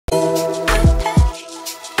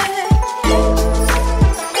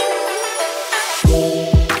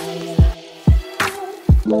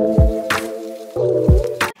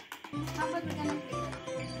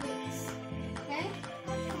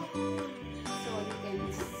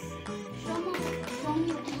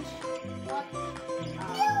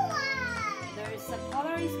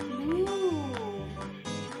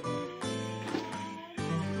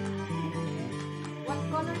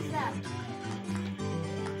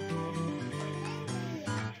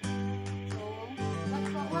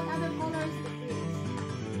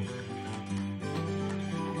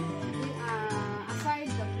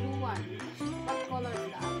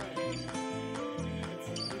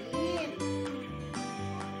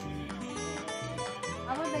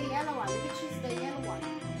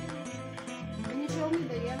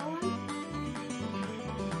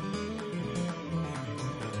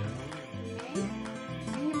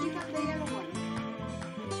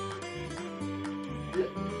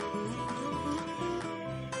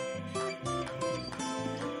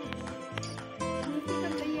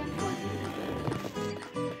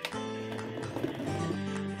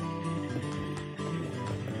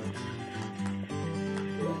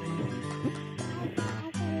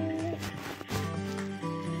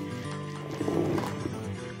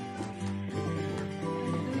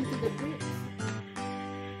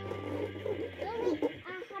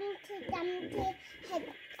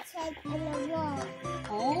said on the wall.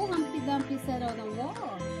 Oh, Humpty Dumpty sat on the wall.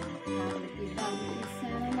 Humpty Dumpty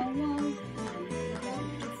sat on the wall. Humpty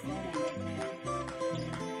Dumpty sat on the wall.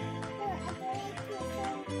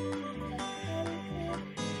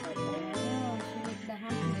 Oh, she made the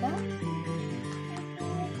Humpty Dumpty.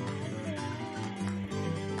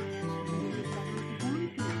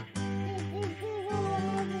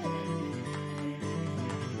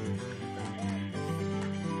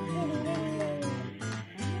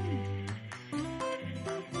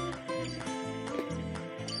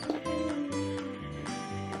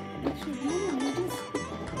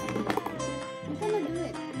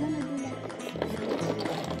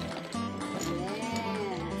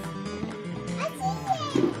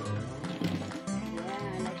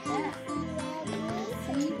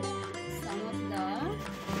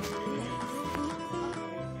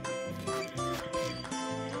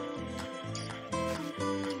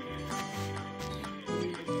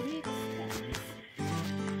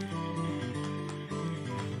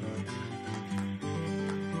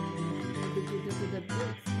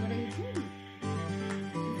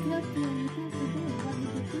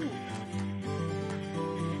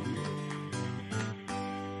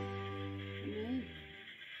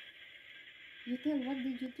 You tell, what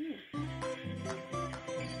did you do?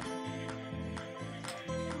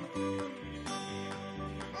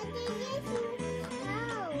 I did this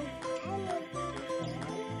house. And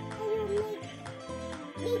you make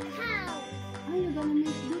big house. Oh, you're gonna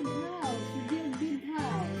make big house. You build big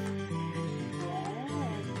house.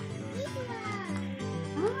 Wow. This one.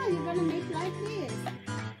 Ah, you're gonna make like this.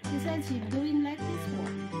 She said she's doing like this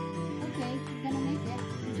one. Okay, you're gonna make it.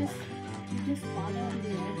 You just follow on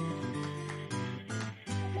there.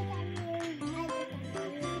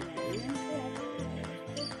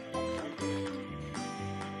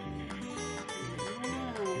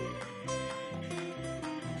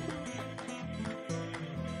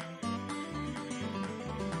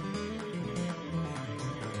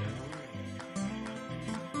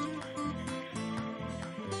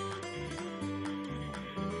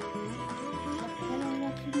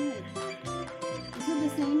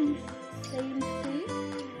 Same shape.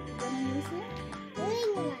 Gonna use it? Green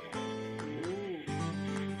one.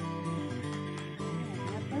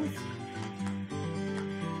 Apples.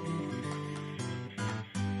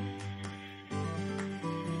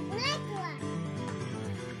 Black one.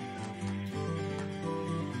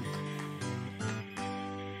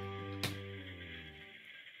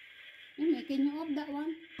 Can you off that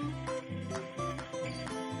one?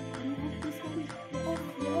 Can you off this one?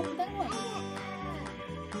 You off that one.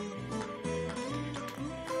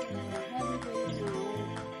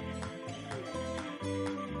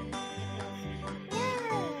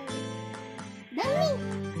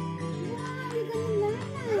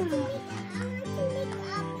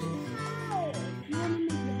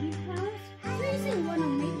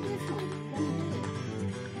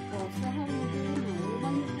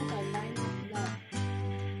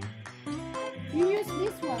 You use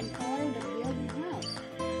this one for the building house.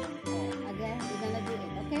 Oh, again, we're gonna do it,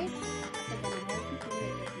 okay? I'm gonna help you to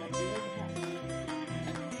make it the build house.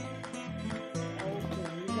 Okay,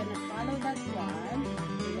 we're gonna follow that one.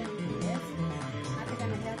 We're gonna do this. I'm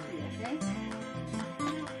gonna help you, okay?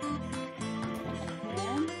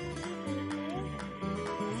 And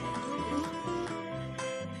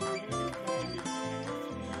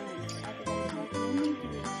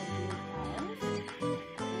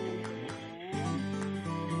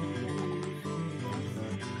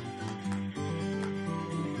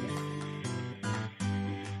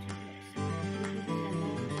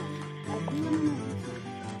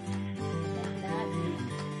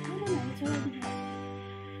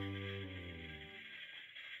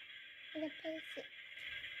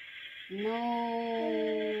no.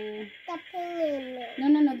 The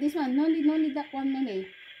penguin. No, this one. No need that one, Nene.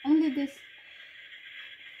 Only this.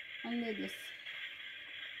 Only this.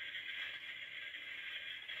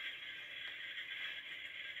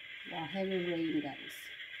 Wow, heavy rain, guys.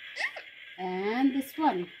 And this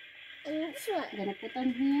one. And this one. I'm gonna put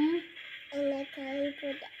on here. And I can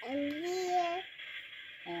put on here.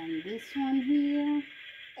 And this one here.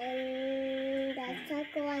 And the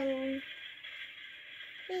second one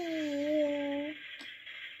here.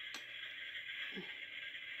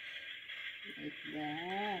 Like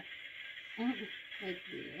that. Like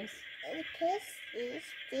this. And this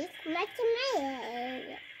much my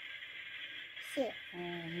hair. See.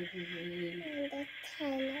 Heavy rain. And the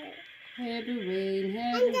tunnel. Heavy rain.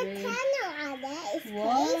 Heavy And the rain. tunnel on there is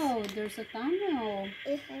Wow, there's a tunnel.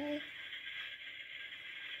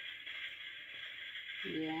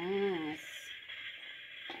 Yes.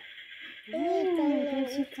 Oh, there's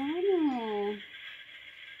That's a tunnel.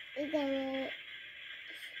 We're gonna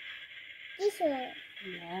this one.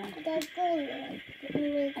 Yeah. That's good.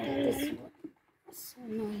 We're This gonna one. So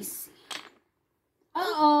noisy.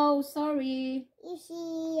 Uh-oh, sorry. you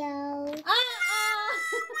see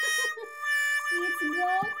It's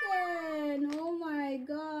broken. Oh my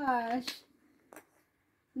gosh.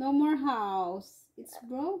 No more house. It's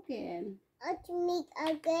broken. to make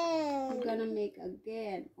again. We're gonna make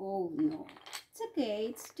again. Oh no. It's okay.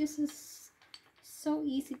 It's just so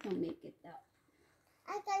easy to make it up.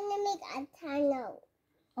 I'm gonna make a tunnel.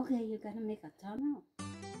 Okay, you're gonna make a tunnel.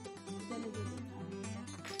 You're gonna do the tunnel.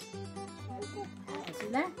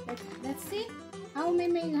 Sila, let's see how we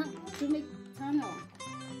make to make tunnel.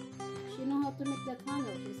 She know how to make the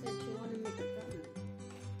tunnel. She said she wanna make a tunnel.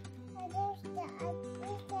 Where's the tunnel?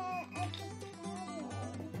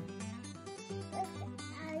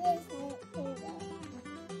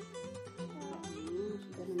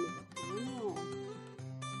 She's gonna make a tunnel.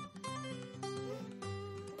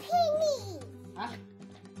 Penny. Ah,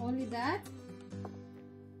 only that?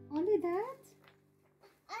 Only that?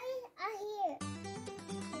 I hear.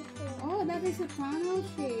 Oh, that is a tunnel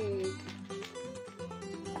shape.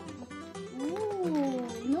 Oh,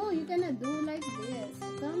 no, you're gonna do like this. A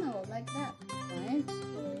tunnel, like that, right?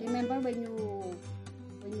 Remember when you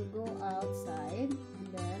go outside and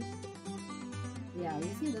then, yeah, you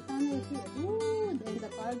see the tunnel here. Ooh, then the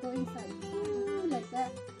car go inside. Ooh, like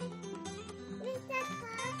that. Where's the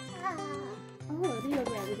papa? Oh, real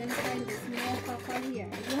well. We're gonna find the small papa here.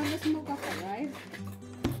 You have the small papa, right?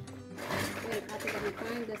 Wait, Ate gonna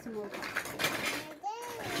find the small papa.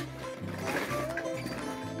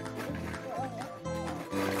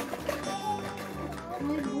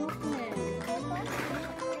 Oh, it's broken.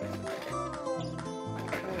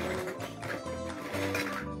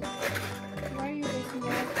 Where are you, the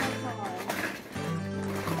small papa?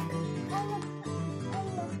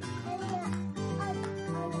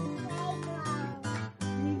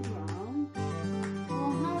 Playground?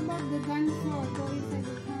 Oh, how about the dinosaur? Go inside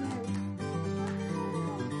the tunnel.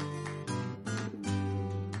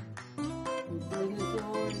 The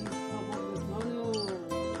dinosaur is top of the tunnel.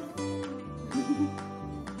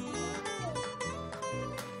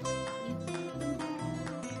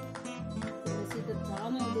 Wanna see the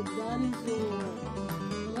tunnel, the dinosaur?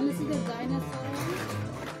 Wanna see the dinosaur?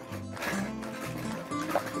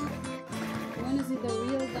 Wanna see the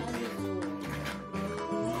real dinosaur?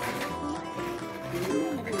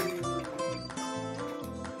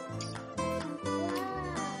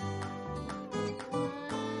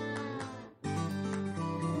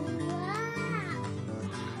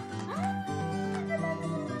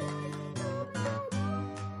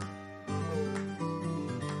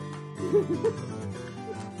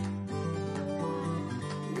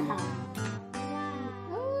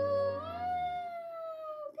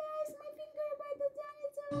 Guys, my finger by the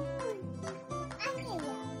dinosaur.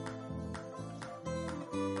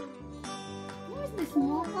 Where's the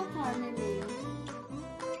small papa, Mimi?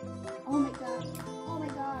 Oh my god. Oh my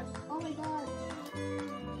god. Oh my god.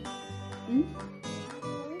 Hmm?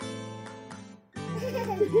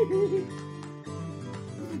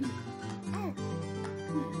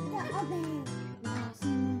 The oven. Wow,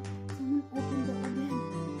 someone opened the oven.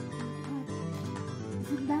 Oh my god. Is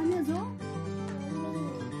it dinosaur?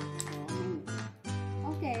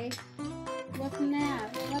 Okay. What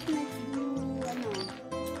next? What next do you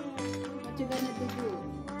what you gonna do?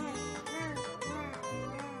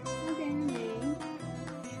 Okay, Mimi.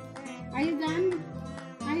 Are you done?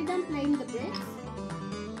 Are you done playing the bricks?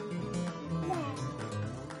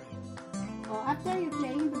 Or after you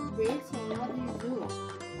playing the bricks, so what do?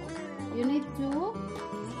 You need to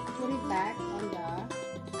put it back on the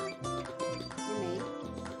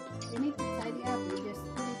you need to tidy up. You just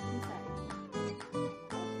put it inside.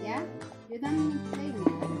 Yeah? You done playing it?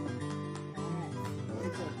 Alright. Very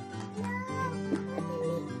good.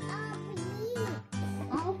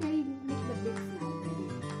 Oh, okay. You make the bricks now.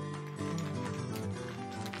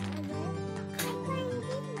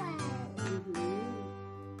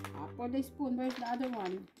 For the spoon, where's the other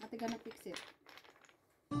one? Ate gonna fix it.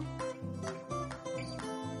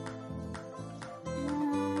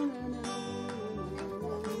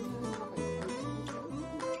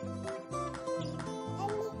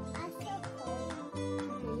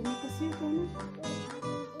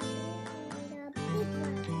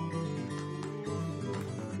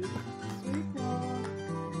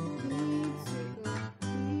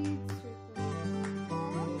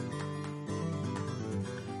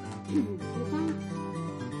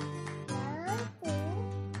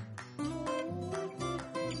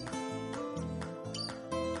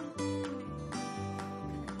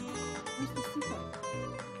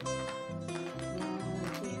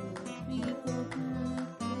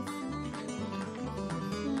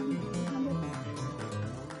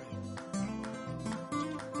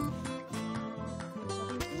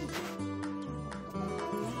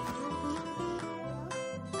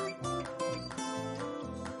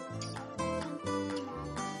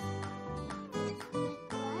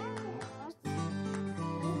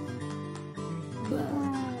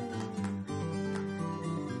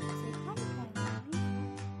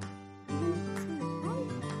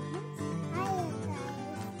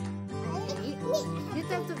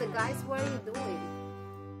 tell to the guys what are you doing?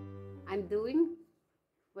 I'm doing.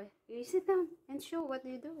 Wait, you sit down and show what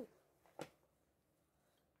you do.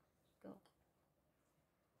 Go.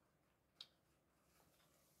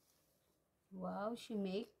 Wow, she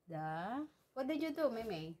make the. What did you do,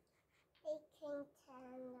 Mimi? Making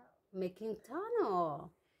tunnel. Making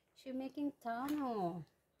tunnel. She making tunnel.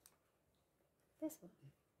 This one.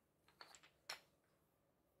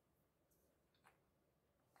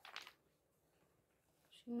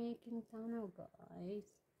 She making tunnel, guys.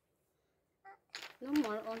 No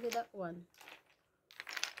more, only that one.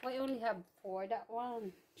 Why only have 4? That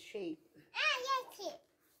one shape. Yes,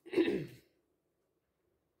 it.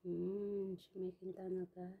 She making tunnel,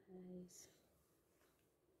 guys.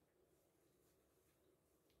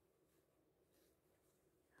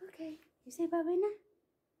 Okay, you say bye-bye na.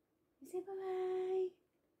 You say bye-bye.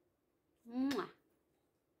 Mwah.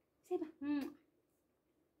 Say bye. Mwah.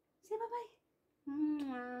 Say bye-bye.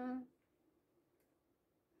 Mwah.